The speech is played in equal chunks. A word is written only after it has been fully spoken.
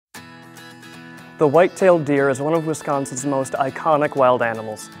The white-tailed deer is one of Wisconsin's most iconic wild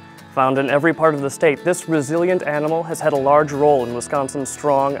animals. Found in every part of the state, this resilient animal has had a large role in Wisconsin's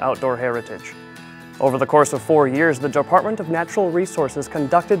strong outdoor heritage. Over the course of 4 years, the Department of Natural Resources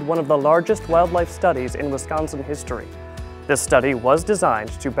conducted one of the largest wildlife studies in Wisconsin history. This study was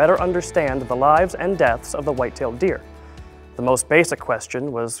designed to better understand the lives and deaths of the white-tailed deer. The most basic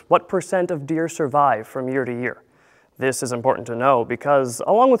question was, what % of deer survive from year to year? This is important to know because,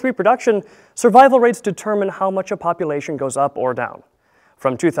 along with reproduction, survival rates determine how much a population goes up or down.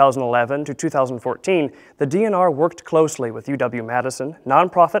 From 2011 to 2014, the DNR worked closely with UW-Madison,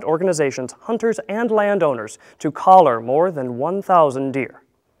 nonprofit organizations, hunters, and landowners to collar more than 1,000 deer.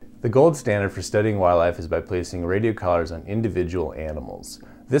 The gold standard for studying wildlife is by placing radio collars on individual animals.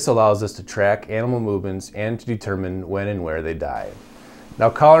 This allows us to track animal movements and to determine when and where they die. Now,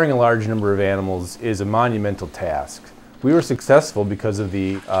 collaring a large number of animals is a monumental task. We were successful because of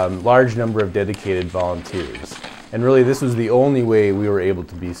the large number of dedicated volunteers. And really, this was the only way we were able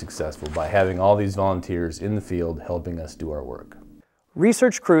to be successful, by having all these volunteers in the field helping us do our work.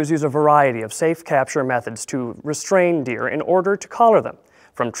 Research crews use a variety of safe capture methods to restrain deer in order to collar them.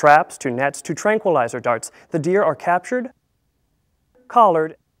 From traps to nets to tranquilizer darts, the deer are captured,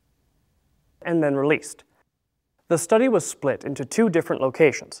 collared, and then released. The study was split into 2 different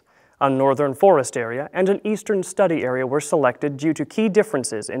locations. A northern forest area and an eastern study area were selected due to key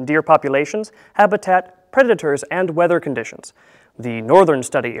differences in deer populations, habitat, predators, and weather conditions. The northern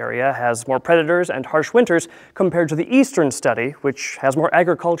study area has more predators and harsh winters compared to the eastern study, which has more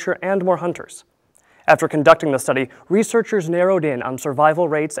agriculture and more hunters. After conducting the study, researchers narrowed in on survival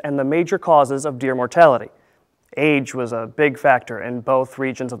rates and the major causes of deer mortality. Age was a big factor in both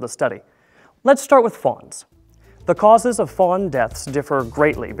regions of the study. Let's start with fawns. The causes of fawn deaths differ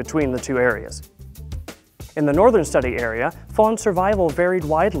greatly between the 2 areas. In the northern study area, fawn survival varied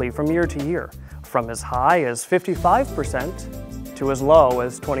widely from year to year, from as high as 55% to as low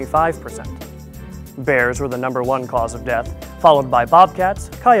as 25%. Bears were the #1 cause of death, followed by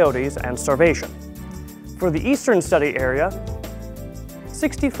bobcats, coyotes, and starvation. For the eastern study area,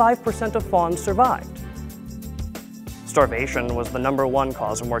 65% of fawns survived. Starvation was the #1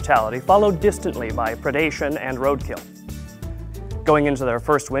 cause of mortality, followed distantly by predation and roadkill. Going into their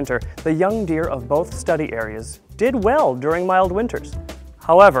first winter, the young deer of both study areas did well during mild winters.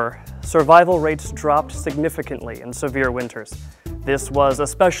 However, survival rates dropped significantly in severe winters. This was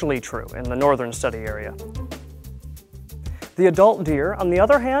especially true in the northern study area. The adult deer, on the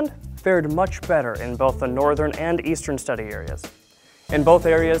other hand, fared much better in both the northern and eastern study areas. In both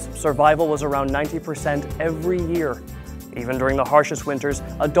areas, survival was around 90% every year. Even during the harshest winters,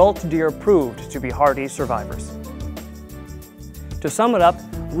 adult deer proved to be hardy survivors. To sum it up,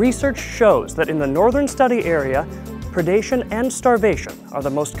 research shows that in the northern study area, predation and starvation are the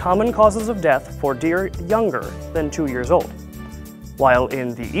most common causes of death for deer younger than 2 years old. While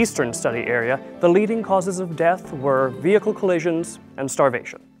in the eastern study area, the leading causes of death were vehicle collisions and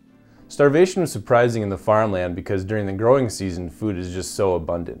starvation. Starvation was surprising in the farmland because during the growing season, food is just so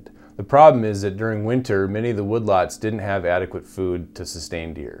abundant. The problem is that during winter, many of the woodlots didn't have adequate food to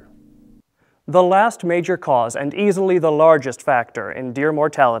sustain deer. The last major cause, and easily the largest factor in deer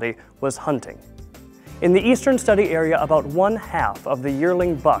mortality, was hunting. In the eastern study area, about 1/2 of the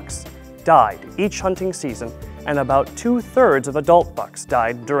yearling bucks died each hunting season, and about 2/3 of adult bucks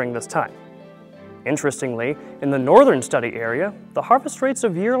died during this time. Interestingly, in the northern study area, the harvest rates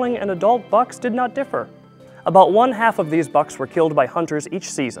of yearling and adult bucks did not differ. About 1/2 of these bucks were killed by hunters each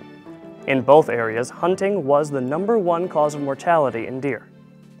season. In both areas, hunting was the #1 cause of mortality in deer.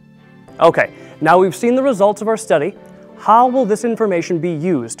 Okay, now we've seen the results of our study. How will this information be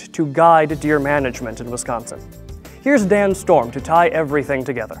used to guide deer management in Wisconsin? Here's Dan Storm to tie everything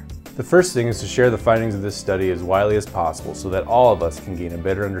together. The first thing is to share the findings of this study as widely as possible so that all of us can gain a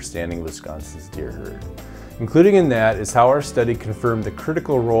better understanding of Wisconsin's deer herd. Including in that is how our study confirmed the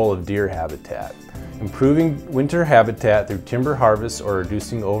critical role of deer habitat. Improving winter habitat through timber harvest or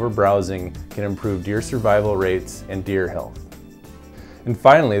reducing overbrowsing can improve deer survival rates and deer health. And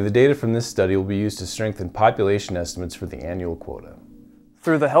finally, the data from this study will be used to strengthen population estimates for the annual quota.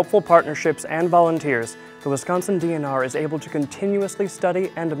 Through the helpful partnerships and volunteers, the Wisconsin DNR is able to continuously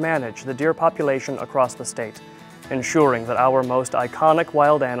study and manage the deer population across the state, ensuring that our most iconic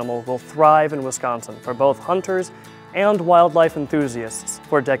wild animal will thrive in Wisconsin for both hunters and wildlife enthusiasts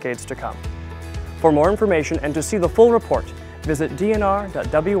for decades to come. For more information and to see the full report, visit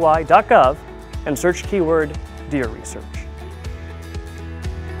dnr.wi.gov and search keyword deer research.